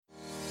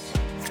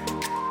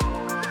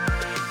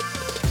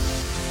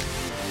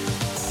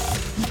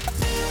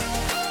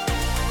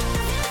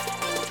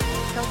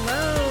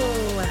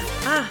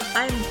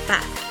I'm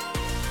back.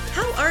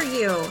 How are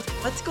you?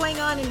 What's going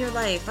on in your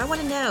life? I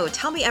want to know.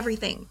 Tell me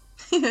everything.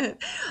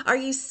 Are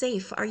you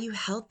safe? Are you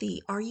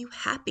healthy? Are you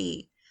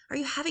happy? Are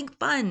you having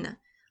fun?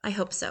 I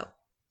hope so.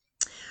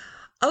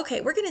 Okay,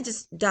 we're going to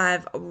just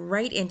dive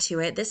right into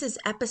it. This is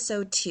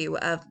episode 2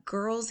 of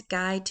Girls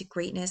Guide to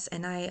Greatness,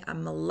 and I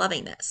am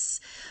loving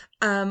this.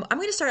 I'm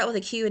going to start out with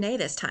a Q&A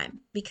this time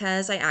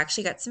because I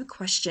actually got some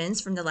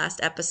questions from the last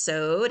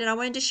episode and I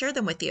wanted to share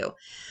them with you.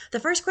 The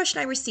first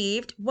question I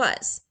received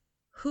was,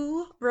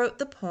 who wrote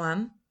the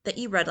poem that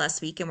you read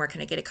last week and where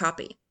can I get a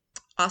copy?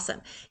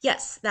 Awesome.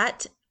 Yes,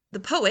 the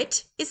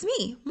poet is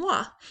me,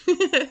 moi.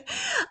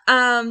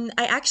 I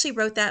actually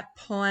wrote that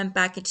poem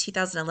back in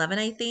 2011,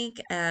 I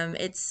think.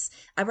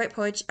 I write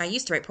poetry. I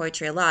used to write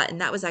poetry a lot, and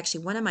that was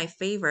actually one of my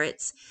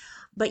favorites.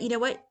 But you know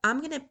what?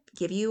 I'm going to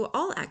give you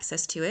all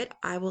access to it.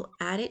 I will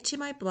add it to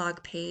my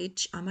blog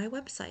page on my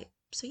website.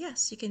 So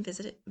yes, you can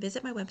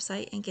visit my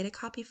website and get a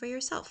copy for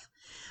yourself.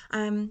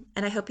 And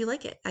I hope you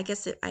like it. I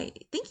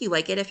think you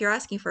like it if you're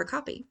asking for a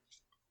copy.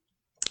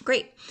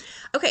 Great.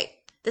 Okay,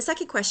 the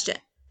second question.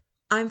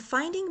 I'm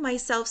finding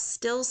myself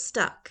still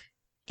stuck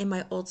in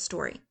my old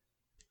story.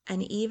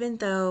 And even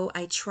though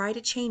I try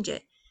to change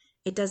it,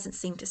 it doesn't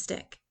seem to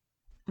stick.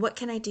 What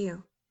can I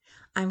do?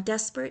 I'm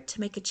desperate to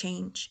make a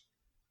change.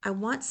 I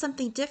want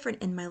something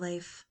different in my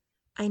life.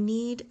 I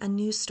need a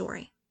new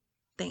story.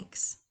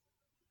 Thanks.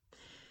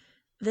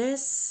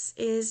 This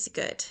is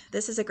good.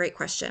 This is a great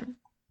question.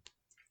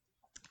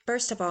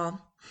 First of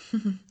all,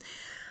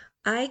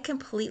 I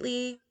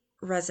completely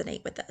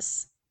resonate with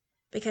this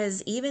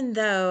because even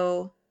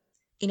though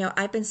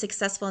I've been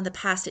successful in the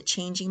past at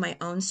changing my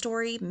own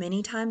story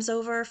many times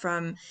over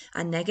from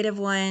a negative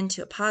one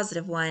to a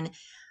positive one.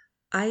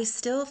 I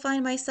still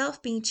find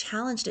myself being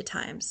challenged at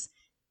times.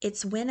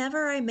 It's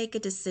whenever I make a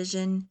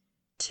decision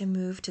to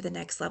move to the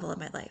next level of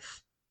my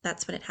life.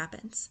 That's when it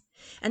happens.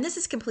 And this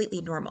is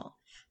completely normal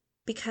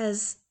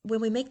because when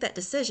we make that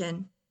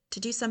decision to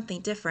do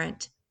something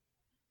different,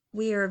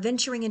 we are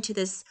venturing into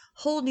this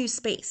whole new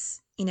space.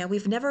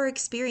 We've never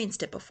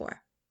experienced it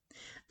before.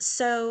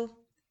 So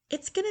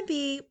it's going to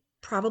be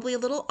probably a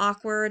little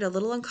awkward, a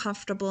little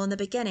uncomfortable in the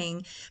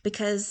beginning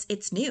because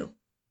it's new.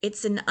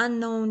 It's an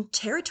unknown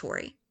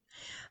territory.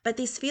 But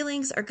these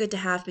feelings are good to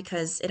have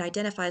because it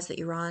identifies that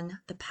you're on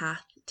the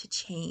path to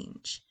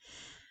change.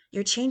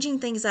 You're changing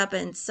things up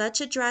in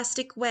such a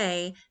drastic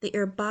way that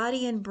your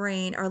body and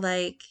brain are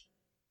like,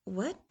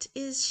 what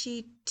is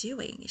she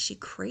doing? Is she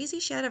crazy?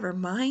 Is she out of her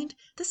mind?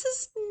 This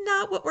is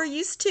not what we're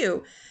used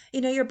to.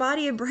 Your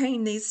body and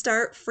brain, they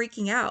start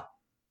freaking out.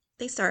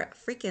 They start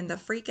freaking the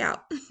freak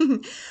out.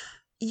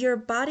 Your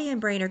body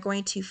and brain are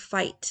going to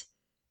fight.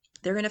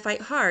 They're going to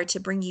fight hard to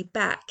bring you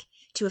back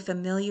to a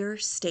familiar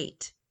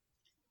state,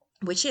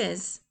 which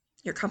is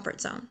your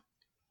comfort zone.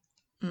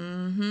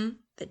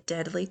 The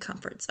deadly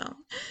comfort zone.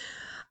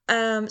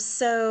 In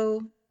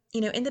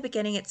the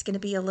beginning, it's going to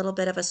be a little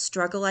bit of a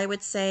struggle, I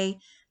would say.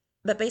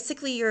 But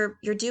basically, you're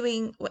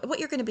doing what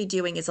you're going to be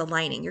doing is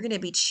aligning. You're going to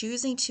be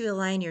choosing to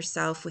align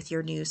yourself with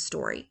your new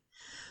story.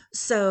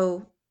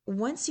 So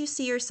once you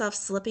see yourself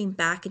slipping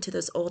back into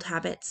those old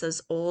habits,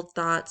 those old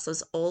thoughts,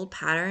 those old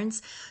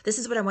patterns, this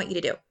is what I want you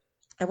to do.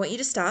 I want you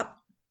to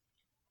stop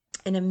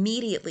and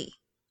immediately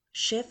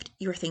shift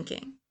your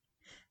thinking.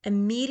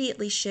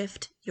 Immediately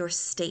shift your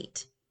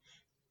state.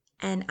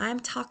 And I'm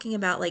talking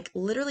about like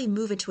literally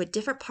move into a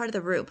different part of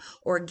the room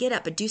or get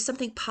up and do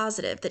something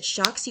positive that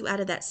shocks you out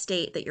of that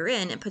state that you're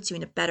in and puts you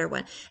in a better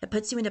one. It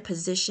puts you in a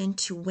position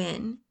to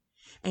win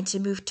and to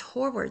move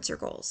towards your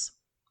goals,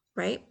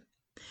 right?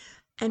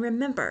 And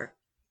remember,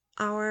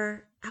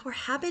 our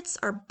habits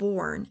are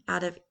born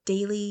out of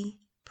daily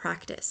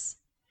practice.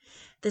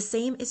 The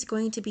same is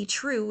going to be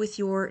true with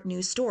your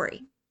new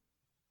story.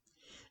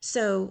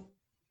 So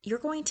you're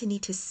going to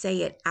need to say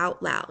it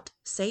out loud.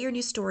 Say your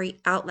new story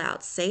out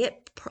loud. Say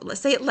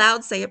it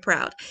loud, say it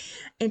proud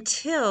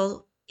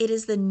until it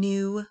is the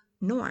new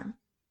norm.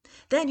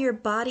 Then your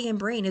body and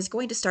brain is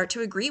going to start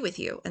to agree with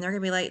you. And they're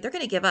going to be like, they're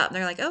going to give up. And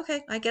they're like,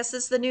 okay, I guess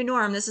this is the new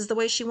norm. This is the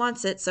way she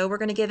wants it. So we're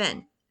going to give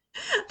in.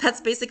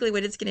 That's basically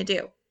what it's going to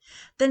do.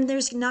 Then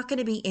there's not going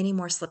to be any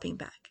more slipping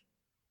back.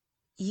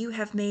 You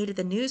have made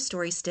the news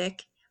story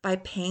stick by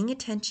paying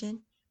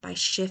attention, by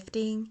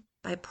shifting,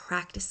 by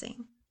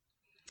practicing.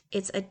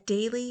 It's a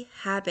daily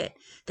habit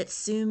that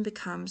soon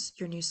becomes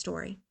your new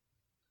story.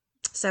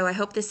 So I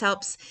hope this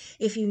helps.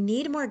 If you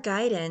need more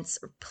guidance,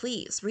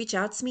 please reach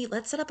out to me.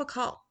 Let's set up a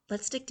call.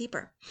 Let's dig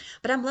deeper.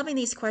 But I'm loving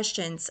these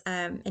questions.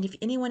 And if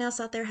anyone else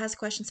out there has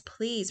questions,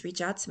 please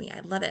reach out to me. I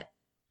love it.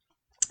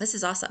 This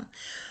is awesome.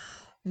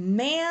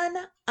 Man,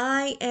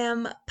 I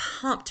am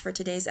pumped for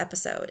today's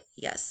episode.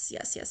 Yes.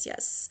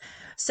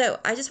 So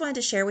I just wanted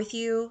to share with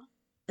you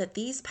that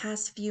these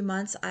past few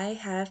months, I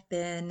have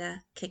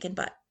been kicking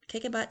butt,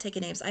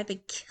 taking names. I've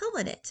been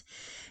killing it.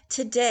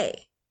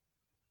 Today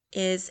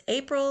is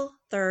April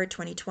 3rd,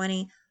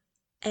 2020,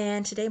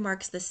 and today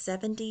marks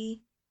the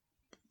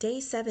day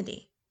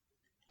 70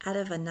 out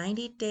of a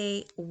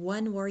 90-day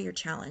One Warrior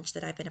Challenge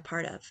that I've been a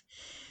part of.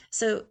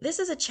 So this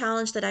is a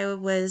challenge that I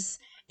was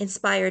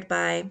inspired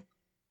by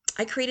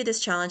I created this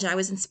challenge and I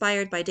was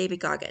inspired by David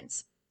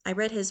Goggins. I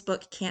read his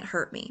book, Can't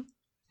Hurt Me.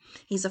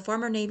 He's a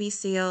former Navy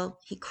SEAL.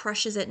 He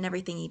crushes it in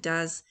everything he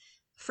does.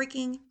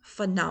 Freaking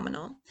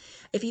phenomenal.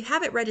 If you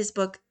haven't read his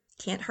book,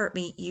 Can't Hurt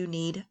Me, you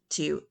need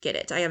to get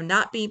it. I am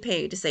not being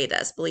paid to say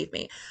this, believe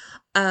me.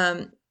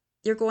 Um,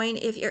 you're going,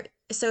 if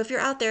you're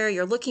out there,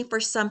 you're looking for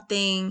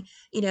something,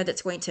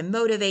 that's going to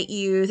motivate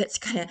you, it's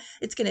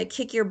gonna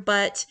kick your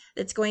butt,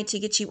 that's going to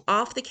get you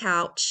off the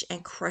couch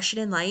and crush it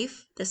in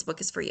life. This book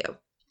is for you.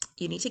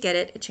 You need to get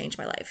it. It changed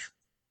my life.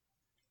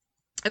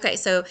 Okay,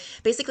 so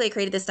basically, I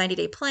created this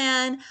 90-day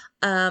plan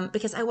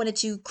because I wanted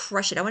to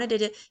crush it. I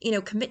wanted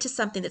to, commit to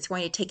something that's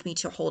going to take me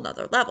to a whole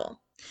nother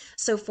level.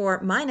 So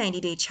for my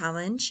 90-day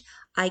challenge,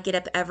 I get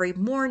up every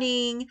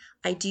morning.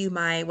 I do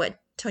my what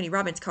Tony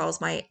Robbins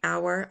calls my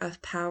hour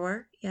of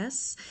power.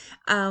 Yes,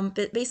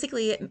 but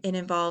basically, it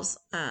involves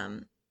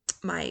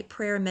my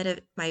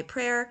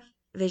prayer,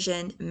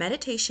 vision,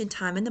 meditation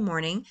time in the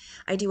morning.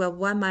 I do a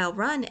 1 mile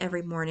run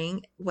every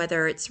morning,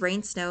 whether it's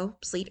rain, snow,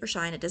 sleet, or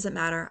shine. It doesn't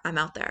matter. I'm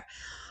out there.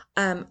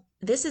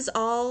 This is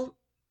all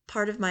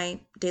part of my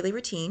daily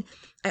routine.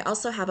 I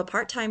also have a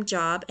part-time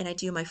job and I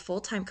do my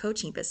full-time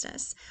coaching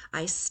business.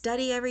 I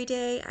study every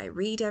day, I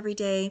read every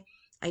day.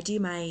 I do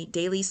my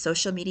daily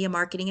social media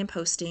marketing and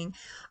posting.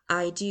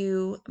 I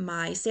do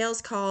my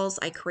sales calls.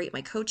 I create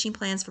my coaching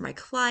plans for my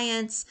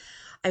clients.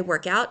 I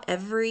work out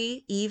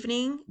every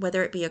evening,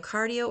 whether it be a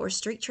cardio or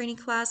strength training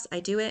class,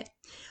 I do it.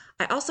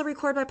 I also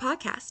record my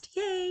podcast.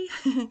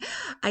 Yay.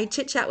 I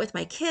chit chat with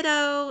my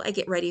kiddo. I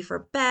get ready for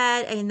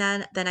bed. And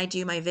then I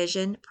do my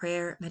vision,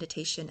 prayer,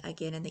 meditation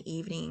again in the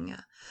evening.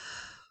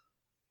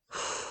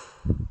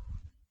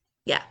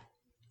 Yeah,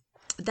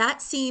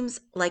 that seems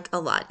like a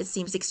lot. It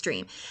seems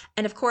extreme.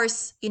 And of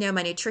course,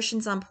 my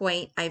nutrition's on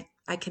point.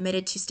 I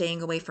committed to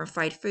staying away from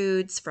fried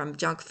foods, from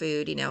junk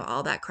food,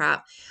 all that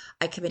crap.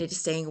 I committed to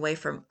staying away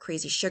from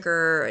crazy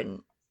sugar and,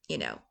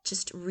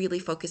 just really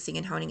focusing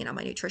and honing in on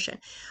my nutrition.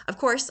 Of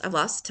course, I've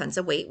lost tons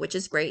of weight, which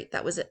is great.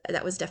 That was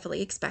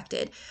definitely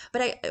expected.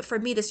 But for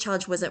me, this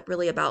challenge wasn't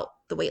really about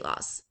the weight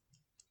loss.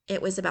 It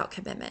was about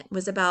commitment. It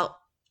was about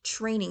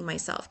training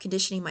myself,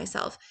 conditioning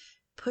myself,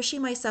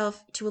 pushing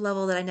myself to a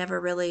level that I never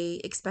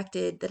really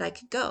expected that I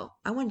could go.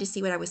 I wanted to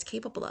see what I was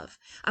capable of.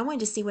 I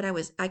wanted to see what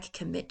I could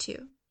commit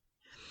to.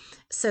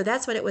 So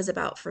that's what it was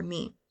about for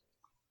me.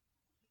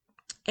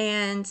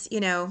 And,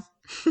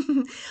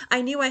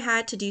 I knew I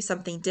had to do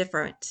something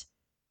different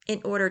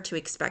in order to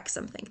expect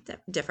something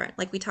different,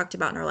 like we talked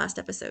about in our last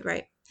episode,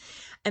 right?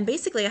 And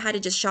basically, I had to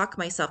just shock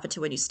myself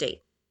into a new state.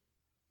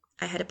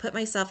 I had to put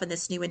myself in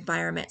this new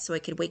environment so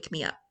it could wake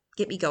me up,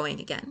 get me going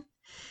again.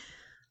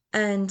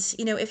 And,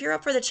 if you're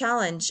up for the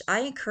challenge, I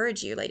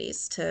encourage you,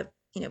 ladies, to,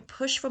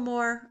 push for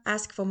more,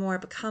 ask for more,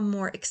 become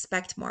more,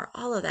 expect more,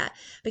 all of that,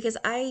 because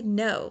I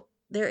know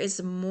there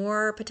is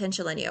more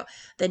potential in you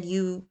than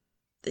you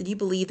than you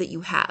believe that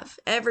you have.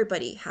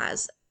 Everybody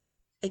has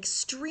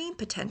extreme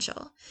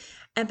potential.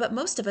 But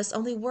most of us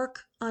only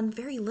work on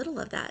very little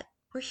of that.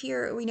 We're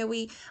here,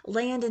 we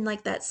land in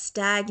like that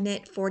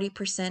stagnant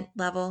 40%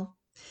 level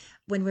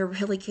when we're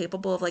really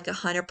capable of like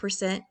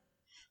 100%.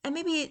 And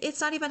maybe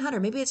it's not even 100,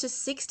 maybe it's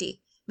just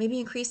 60. Maybe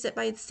increase it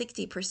by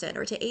 60%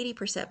 or to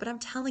 80%. But I'm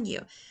telling you,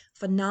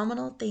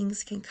 phenomenal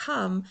things can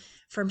come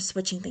from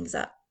switching things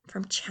up,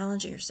 from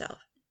challenging yourself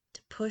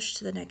to push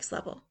to the next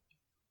level.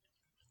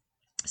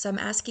 So I'm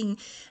asking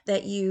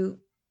that you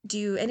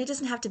do, and it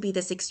doesn't have to be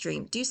this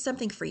extreme. Do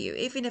something for you,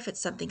 even if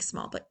it's something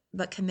small,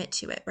 but commit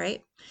to it,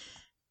 right?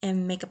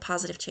 And make a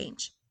positive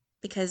change,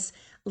 because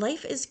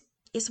life is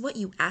what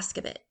you ask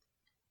of it.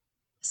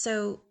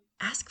 So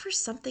ask for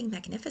something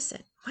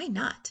magnificent. Why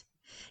not?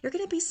 You're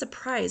going to be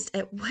surprised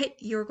at what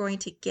you're going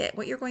to get,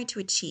 what you're going to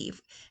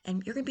achieve,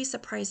 and you're going to be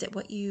surprised at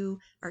what you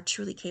are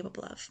truly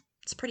capable of.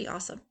 It's pretty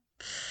awesome.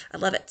 I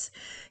love it.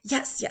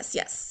 Yes, yes,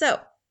 yes. So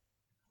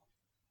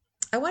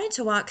I wanted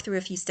to walk through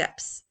a few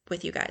steps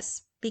with you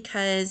guys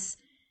because,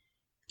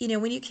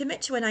 when you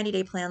commit to a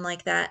 90-day plan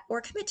like that,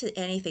 or commit to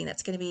anything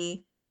that's going to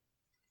be,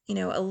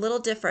 a little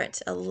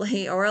different,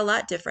 or a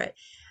lot different,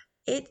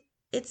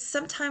 it's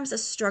sometimes a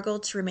struggle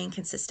to remain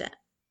consistent.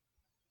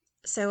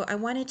 So I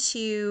wanted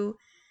to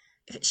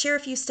share a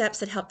few steps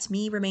that helped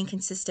me remain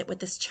consistent with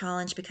this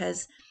challenge,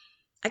 because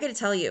I got to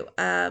tell you,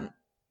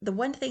 the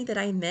one thing that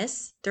I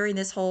miss during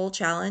this whole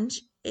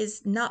challenge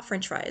is not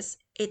French fries,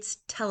 it's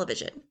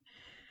television.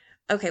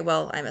 Okay,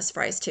 well, I miss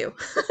fries too.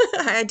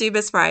 I do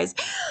miss fries,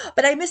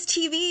 but I miss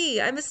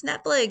TV. I miss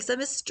Netflix. I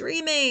miss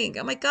streaming.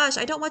 Oh my gosh,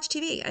 I don't watch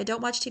TV. I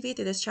don't watch TV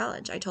through this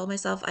challenge. I told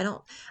myself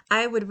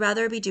I would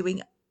rather be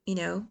doing, you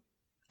know,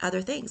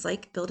 other things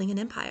like building an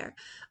empire,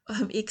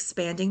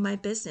 expanding my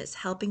business,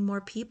 helping more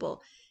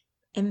people,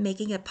 and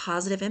making a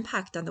positive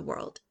impact on the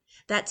world.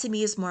 That to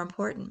me is more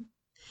important.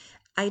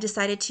 I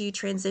decided to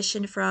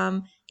transition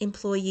from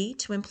employee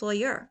to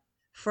employer,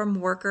 from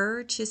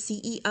worker to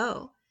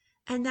CEO.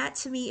 And that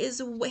to me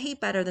is way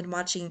better than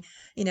watching,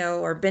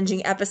 or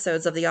binging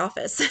episodes of The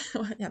Office.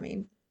 I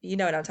mean, you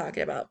know what I'm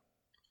talking about.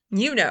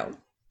 You know.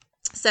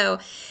 So,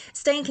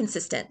 staying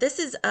consistent. This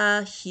is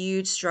a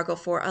huge struggle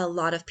for a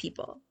lot of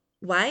people.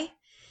 Why?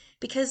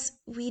 Because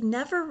we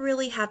never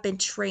really have been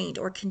trained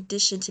or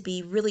conditioned to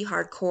be really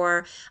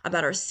hardcore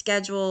about our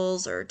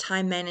schedules or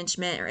time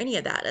management or any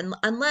of that. And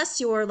unless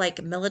you're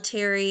like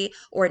military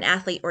or an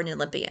athlete or an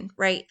Olympian,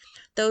 right?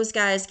 Those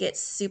guys get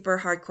super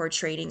hardcore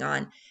training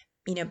on,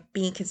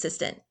 being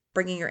consistent,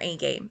 bringing your A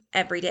game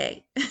every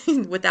day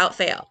without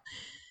fail.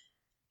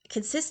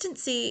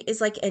 Consistency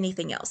is like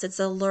anything else. It's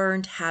a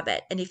learned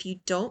habit. And if you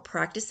don't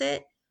practice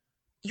it,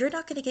 you're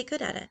not going to get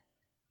good at it.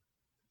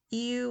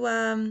 You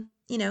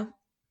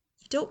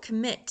don't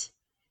commit.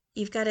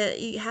 You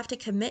have to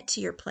commit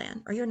to your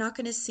plan or you're not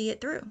going to see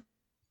it through.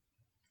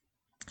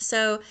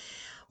 So,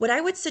 what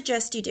I would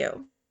suggest you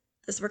do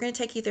is we're going to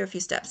take you through a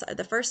few steps.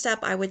 The first step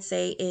I would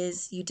say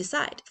is you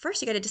decide.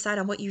 First, you got to decide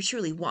on what you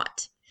truly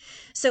want.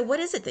 So, what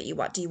is it that you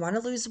want? Do you want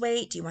to lose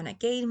weight? Do you want to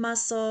gain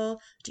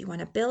muscle? Do you want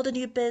to build a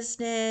new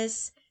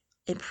business?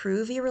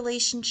 Improve your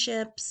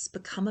relationships?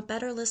 Become a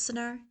better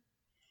listener?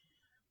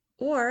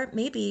 Or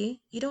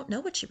maybe you don't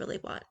know what you really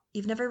want.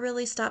 You've never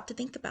really stopped to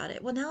think about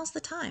it. Well, now's the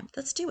time.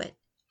 Let's do it.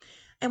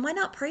 And why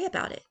not pray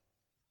about it?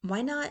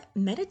 Why not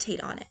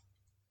meditate on it?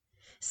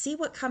 See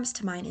what comes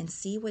to mind and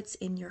see what's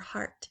in your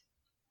heart.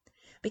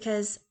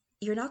 Because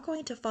you're not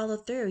going to follow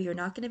through. You're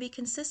not going to be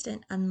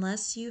consistent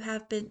unless you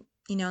have been,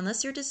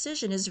 unless your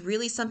decision is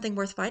really something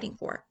worth fighting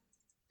for.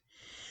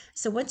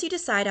 So once you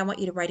decide, I want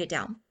you to write it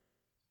down.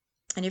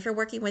 And if you're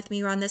working with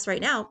me on this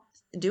right now,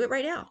 do it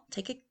right now.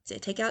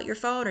 Take out your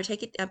phone or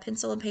take a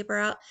pencil and paper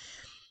out.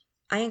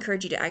 I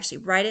encourage you to actually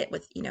write it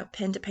with,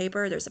 pen to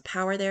paper. There's a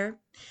power there.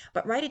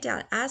 But write it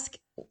down.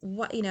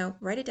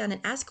 Write it down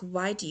and ask,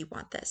 why do you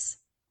want this?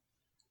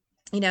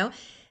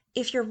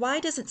 If your why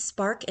doesn't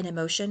spark an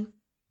emotion,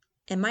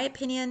 in my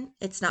opinion,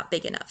 it's not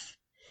big enough.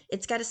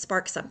 It's got to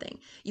spark something.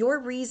 Your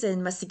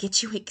reason must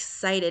get you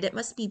excited. It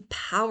must be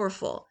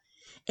powerful.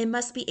 It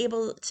must be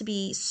able to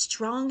be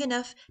strong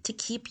enough to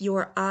keep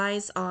your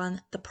eyes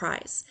on the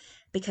prize,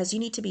 because you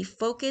need to be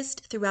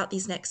focused throughout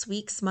these next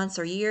weeks, months,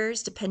 or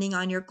years, depending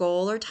on your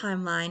goal or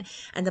timeline.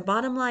 And the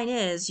bottom line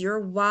is your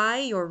why,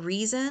 your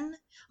reason,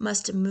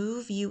 must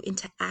move you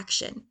into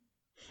action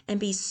and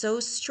be so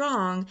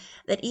strong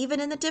that even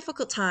in the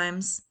difficult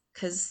times,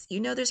 because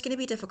there's going to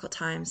be difficult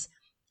times,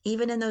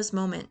 even in those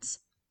moments,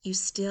 you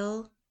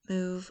still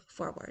move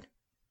forward,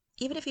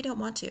 even if you don't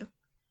want to.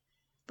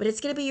 But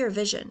it's going to be your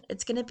vision.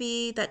 It's going to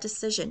be that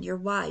decision, your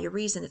why, your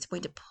reason. It's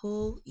going to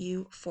pull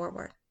you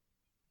forward.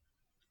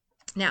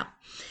 Now,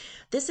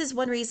 this is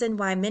one reason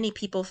why many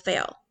people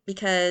fail,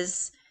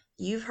 because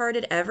you've heard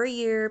it every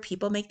year.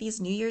 People make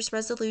these New Year's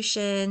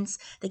resolutions.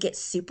 They get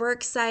super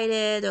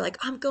excited. They're like,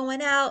 I'm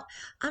going out.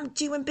 I'm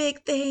doing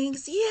big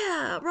things.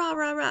 Yeah, rah,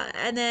 rah, rah.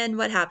 And then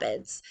what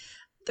happens?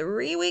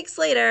 3 weeks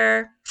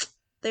later,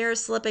 they're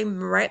slipping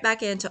right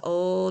back into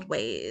old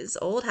ways,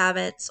 old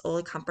habits,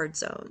 old comfort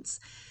zones.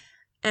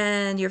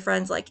 And your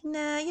friend's like,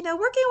 nah,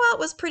 working out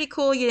was pretty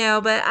cool,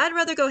 but I'd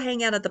rather go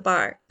hang out at the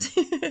bar.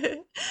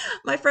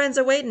 My friends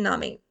are waiting on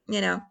me,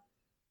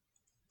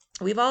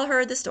 We've all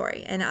heard the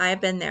story, and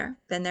I've been there,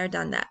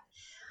 done that.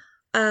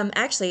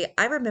 Actually,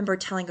 I remember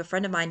telling a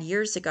friend of mine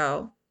years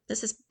ago,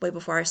 this is way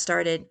before I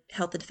started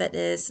health and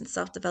fitness and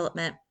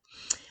self-development.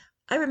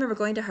 I remember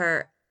going to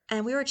her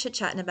and we were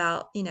chit-chatting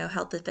about,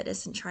 health and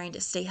fitness and trying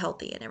to stay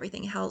healthy and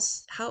everything, how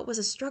it was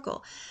a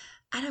struggle.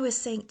 And I was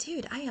saying,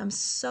 dude, I am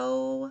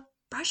so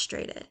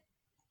frustrated.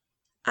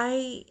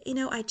 I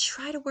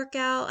try to work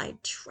out, I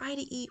try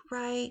to eat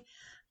right,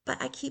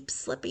 but I keep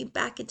slipping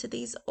back into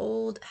these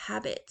old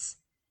habits.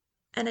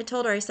 And I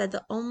told her, I said,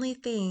 the only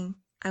thing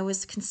I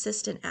was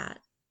consistent at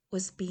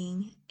was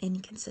being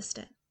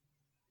inconsistent.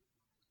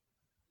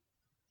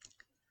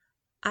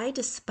 I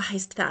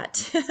despised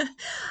that.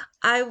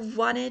 I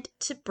wanted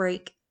to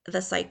break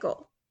the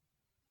cycle.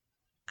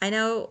 I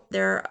know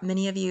there are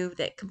many of you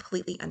that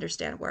completely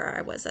understand where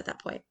I was at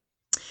that point.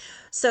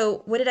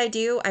 So, what did I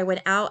do? I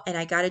went out and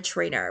I got a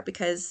trainer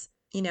because,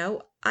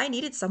 I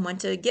needed someone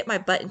to get my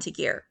butt into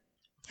gear,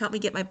 help me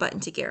get my butt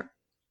into gear.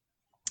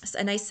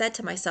 And I said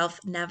to myself,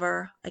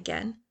 never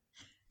again.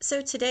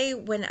 So, today,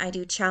 when I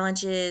do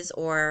challenges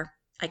or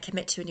I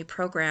commit to a new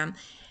program,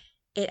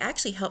 it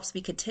actually helps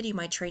me continue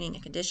my training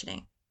and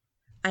conditioning.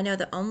 I know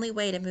the only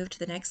way to move to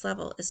the next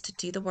level is to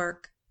do the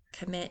work,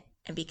 commit,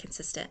 and be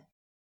consistent.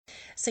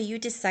 So you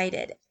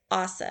decided.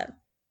 Awesome.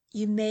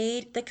 You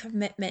made the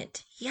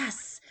commitment.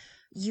 Yes,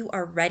 you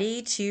are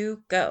ready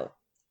to go.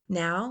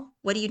 Now,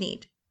 what do you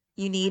need?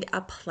 You need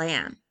a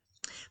plan.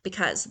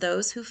 Because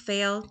those who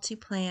fail to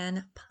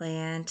plan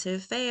to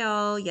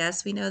fail.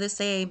 Yes, we know the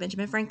saying,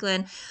 Benjamin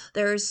Franklin.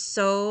 There's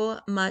so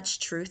much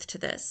truth to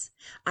this.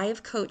 I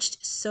have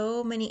coached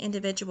so many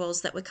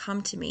individuals that would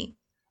come to me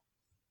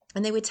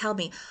and they would tell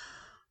me,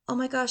 oh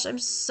my gosh, I'm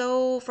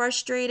so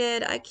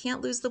frustrated. I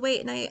can't lose the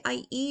weight and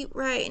I eat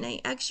right and I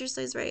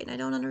exercise right and I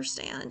don't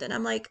understand. And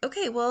I'm like,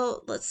 okay,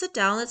 well, let's sit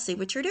down. Let's see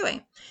what you're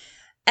doing.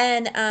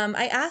 And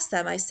I ask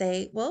them, I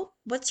say, well,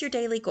 what's your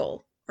daily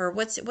goal? Or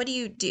what do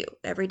you do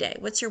every day?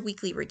 What's your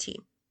weekly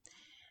routine?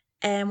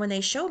 And when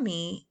they show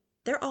me,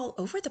 they're all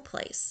over the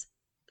place.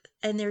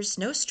 and there's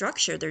no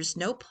structure, there's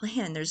no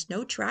plan, there's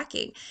no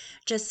tracking,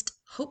 just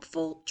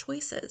hopeful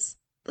choices.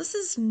 This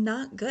is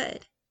not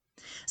good.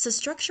 So,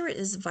 structure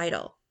is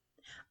vital.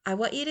 I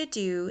want you to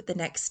do the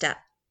next step.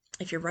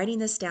 If you're writing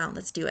this down,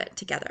 let's do it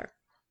together.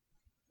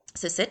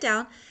 So, sit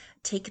down,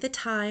 take the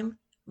time,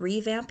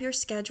 revamp your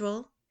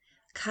schedule,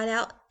 cut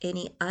out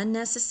any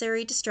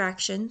unnecessary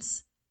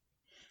distractions,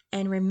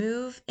 and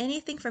remove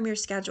anything from your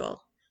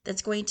schedule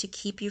that's going to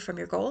keep you from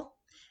your goal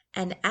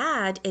and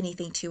add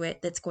anything to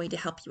it that's going to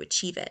help you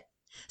achieve it.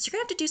 So you're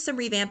going to have to do some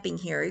revamping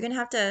here. You're going to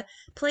have to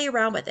play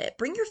around with it.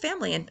 Bring your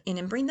family in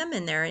and bring them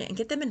in there and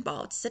get them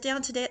involved. Sit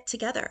down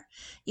together.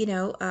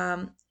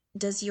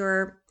 Does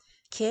your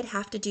kid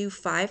have to do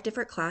 5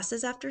 different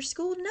classes after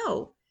school?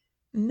 No.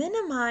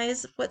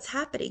 Minimize what's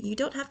happening. You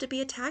don't have to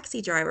be a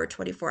taxi driver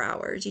 24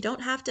 hours. You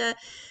don't have to,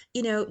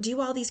 do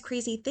all these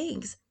crazy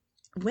things.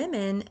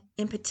 Women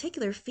in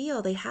particular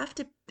feel they have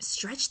to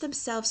stretch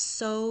themselves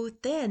so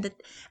thin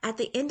that at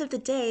the end of the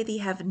day, they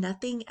have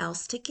nothing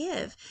else to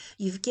give.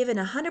 You've given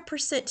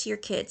 100% to your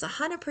kids,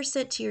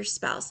 100% to your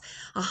spouse,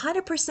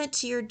 100%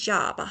 to your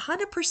job,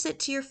 100%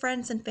 to your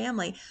friends and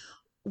family.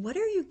 What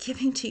are you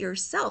giving to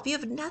yourself? You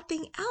have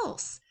nothing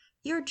else.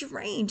 You're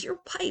drained,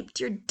 you're piped,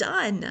 you're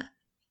done.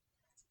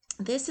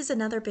 This is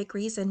another big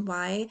reason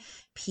why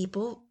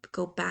people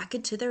go back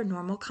into their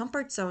normal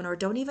comfort zone or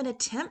don't even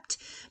attempt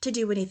to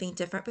do anything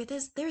different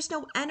because there's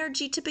no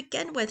energy to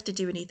begin with to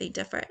do anything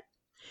different.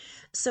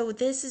 So,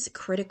 this is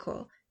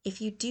critical. If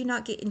you do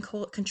not get in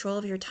control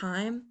of your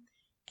time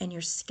and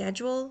your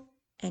schedule,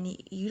 and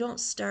you don't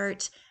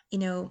start,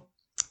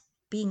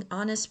 being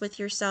honest with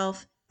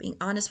yourself, being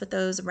honest with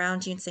those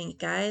around you and saying,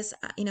 guys,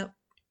 I'm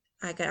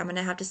going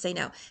to have to say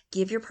no.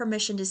 Give your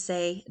permission to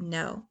say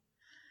no.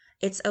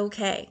 It's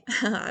okay.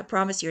 I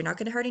promise you're not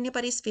going to hurt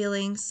anybody's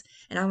feelings.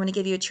 And I'm going to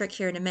give you a trick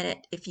here in a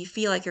minute. If you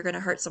feel like you're going to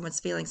hurt someone's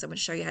feelings, I'm going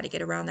to show you how to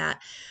get around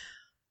that.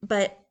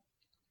 But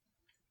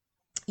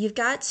you've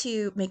got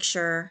to make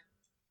sure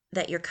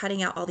that you're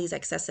cutting out all these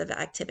excessive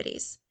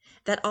activities.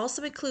 That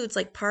also includes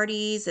like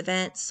parties,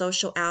 events,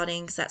 social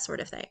outings, that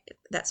sort of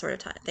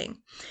thing.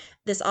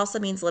 This also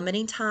means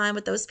limiting time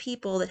with those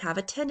people that have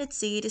a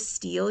tendency to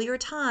steal your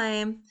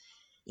time.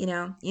 You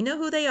know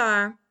who they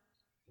are.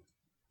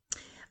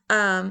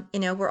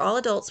 We're all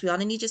adults. We all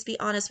need to just be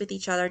honest with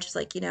each other. Just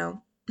like,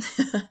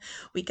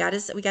 we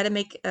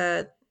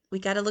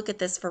gotta look at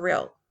this for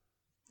real.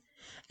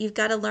 You've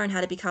got to learn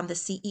how to become the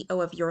CEO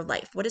of your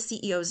life. What do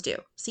CEOs do?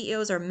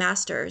 CEOs are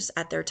masters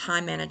at their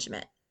time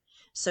management.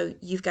 So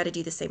you've got to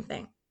do the same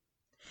thing.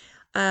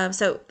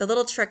 So the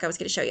little trick I was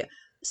going to show you.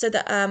 So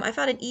I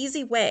found an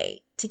easy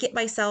way to get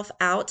myself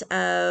out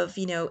of,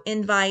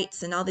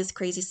 invites and all this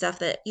crazy stuff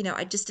that,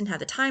 I just didn't have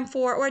the time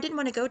for, or I didn't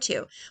want to go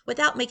to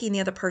without making the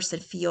other person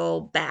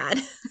feel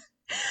bad.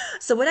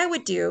 So what I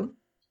would do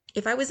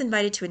if I was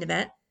invited to an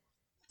event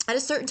at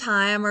a certain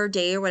time or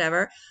day or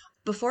whatever,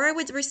 before I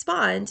would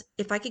respond,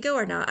 if I could go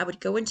or not, I would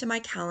go into my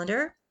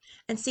calendar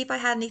and see if I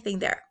had anything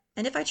there.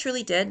 And if I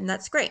truly did, and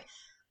that's great,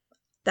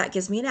 that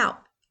gives me an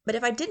out. But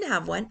if I didn't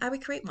have one, I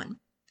would create one.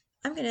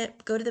 I'm going to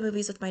go to the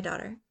movies with my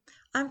daughter.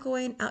 I'm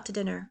going out to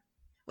dinner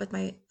with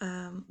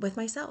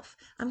myself.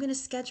 I'm going to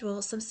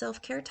schedule some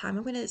self-care time.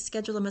 I'm going to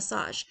schedule a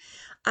massage.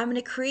 I'm going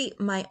to create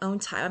my own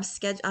time.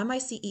 I'm my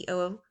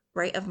CEO,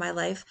 right, of my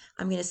life.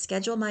 I'm going to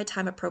schedule my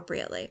time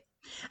appropriately.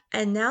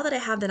 And now that I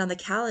have that on the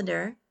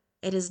calendar,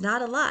 it is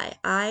not a lie.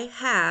 I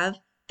have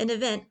an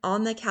event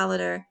on the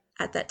calendar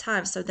at that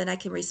time. So then I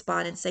can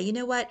respond and say, you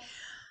know what?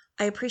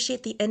 I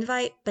appreciate the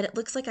invite, but it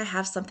looks like I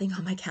have something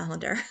on my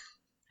calendar.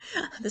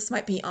 This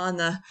might be on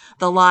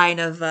the line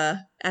of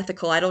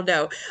ethical, I don't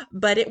know,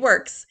 but it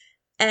works.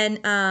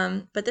 And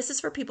but this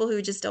is for people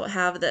who just don't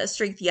have the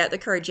strength yet, the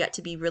courage yet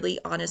to be really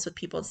honest with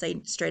people and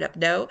say straight up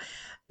no.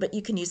 But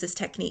you can use this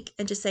technique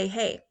and just say,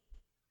 hey,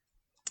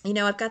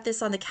 I've got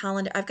this on the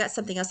calendar. I've got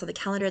something else on the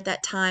calendar at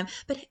that time.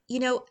 But,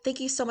 thank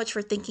you so much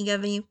for thinking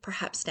of me.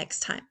 Perhaps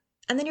next time.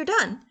 And then you're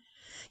done.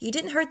 You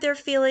didn't hurt their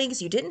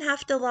feelings. You didn't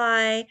have to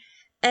lie.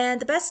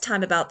 And the best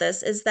thing about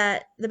this is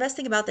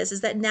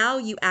that now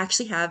you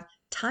actually have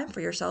time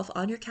for yourself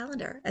on your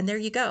calendar. And there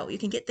you go. You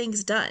can get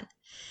things done.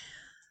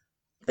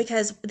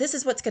 Because this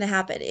is what's going to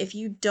happen. If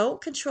you don't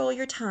control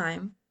your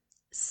time,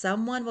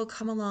 someone will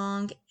come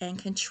along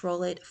and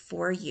control it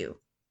for you.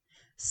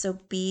 So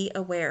be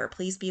aware.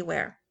 Please be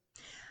aware.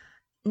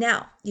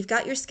 Now, you've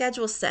got your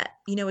schedule set.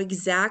 You know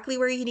exactly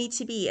where you need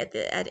to be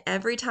at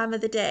every time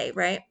of the day,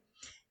 right?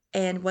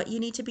 And what you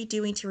need to be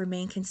doing to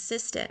remain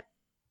consistent,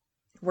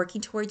 working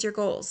towards your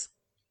goals.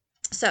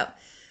 So,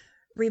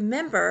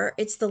 remember,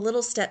 it's the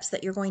little steps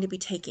that you're going to be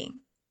taking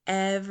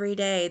every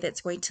day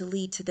that's going to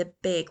lead to the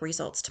big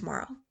results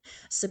tomorrow.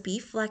 So, be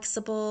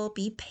flexible,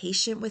 be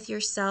patient with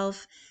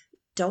yourself.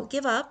 Don't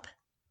give up.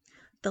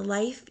 The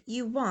life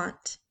you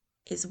want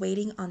is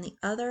waiting on the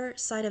other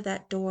side of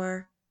that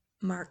door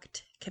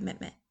marked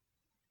commitment.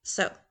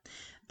 So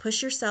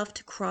push yourself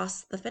to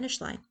cross the finish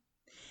line.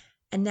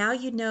 And now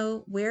you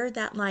know where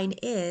that line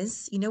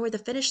is, you know where the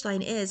finish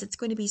line is. It's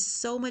going to be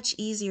so much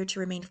easier to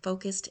remain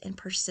focused and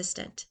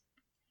persistent.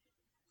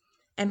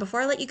 And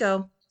before I let you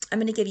go, I'm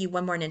going to give you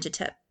one more ninja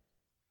tip.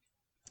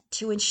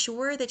 To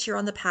ensure that you're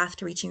on the path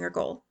to reaching your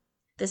goal,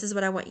 this is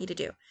what I want you to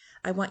do.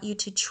 I want you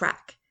to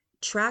track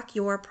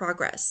your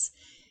progress.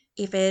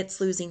 If it's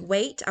losing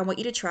weight, I want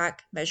you to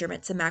track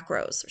measurements and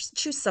macros, or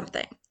choose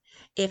something.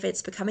 If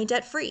it's becoming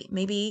debt-free,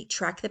 maybe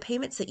track the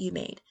payments that you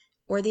made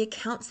or the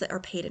accounts that are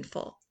paid in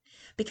full.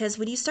 Because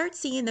when you start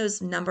seeing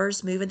those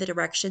numbers move in the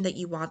direction that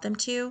you want them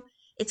to,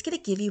 it's going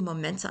to give you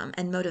momentum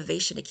and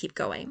motivation to keep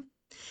going.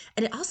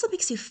 And it also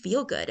makes you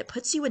feel good. It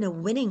puts you in a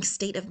winning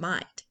state of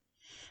mind.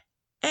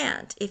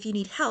 And if you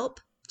need help,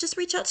 just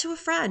reach out to a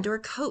friend or a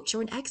coach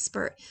or an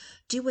expert.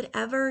 Do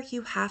whatever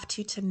you have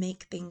to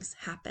make things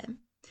happen.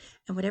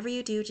 And whatever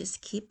you do,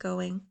 just keep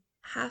going.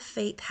 Have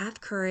faith,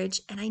 have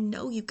courage, and I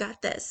know you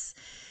got this.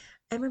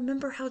 And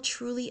remember how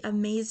truly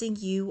amazing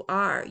you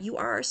are. You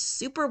are a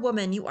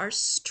superwoman. You are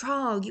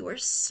strong. You are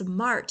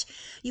smart.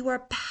 You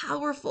are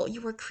powerful.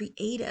 You are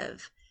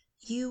creative.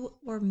 You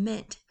were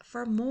meant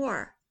for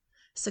more.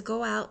 So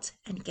go out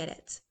and get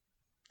it.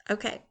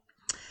 Okay.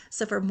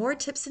 So for more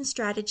tips and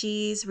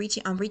strategies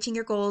on reaching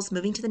your goals,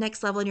 moving to the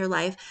next level in your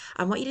life,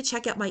 I want you to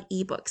check out my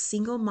ebook,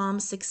 Single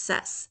Mom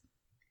Success.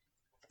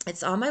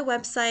 It's on my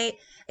website.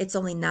 It's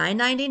only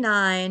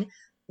 $9.99.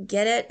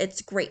 Get it.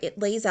 It's great. It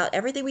lays out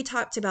everything we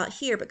talked about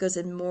here, but goes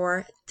in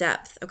more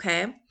depth.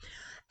 Okay.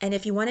 And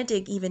if you want to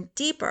dig even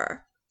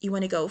deeper, you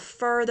want to go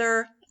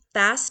further,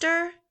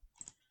 faster,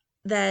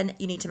 then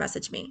you need to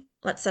message me.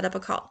 Let's set up a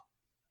call.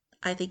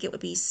 I think it would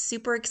be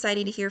super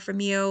exciting to hear from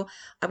you.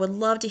 I would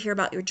love to hear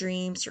about your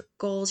dreams, your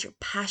goals, your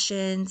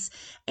passions,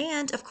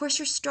 and of course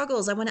your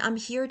struggles. I'm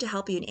here to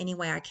help you in any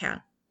way I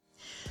can.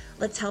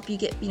 Let's help you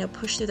get,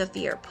 push through the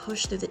fear,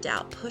 push through the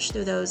doubt, push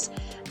through those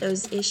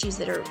issues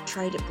that are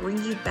trying to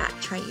bring you back,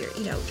 try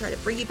to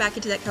bring you back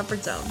into that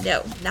comfort zone.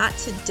 No, not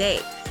today.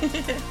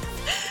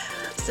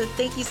 So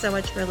thank you so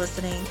much for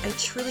listening. I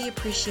truly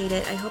appreciate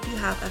it. I hope you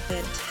have a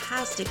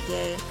fantastic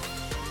day,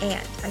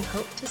 and I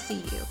hope to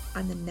see you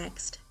on the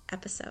next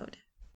episode.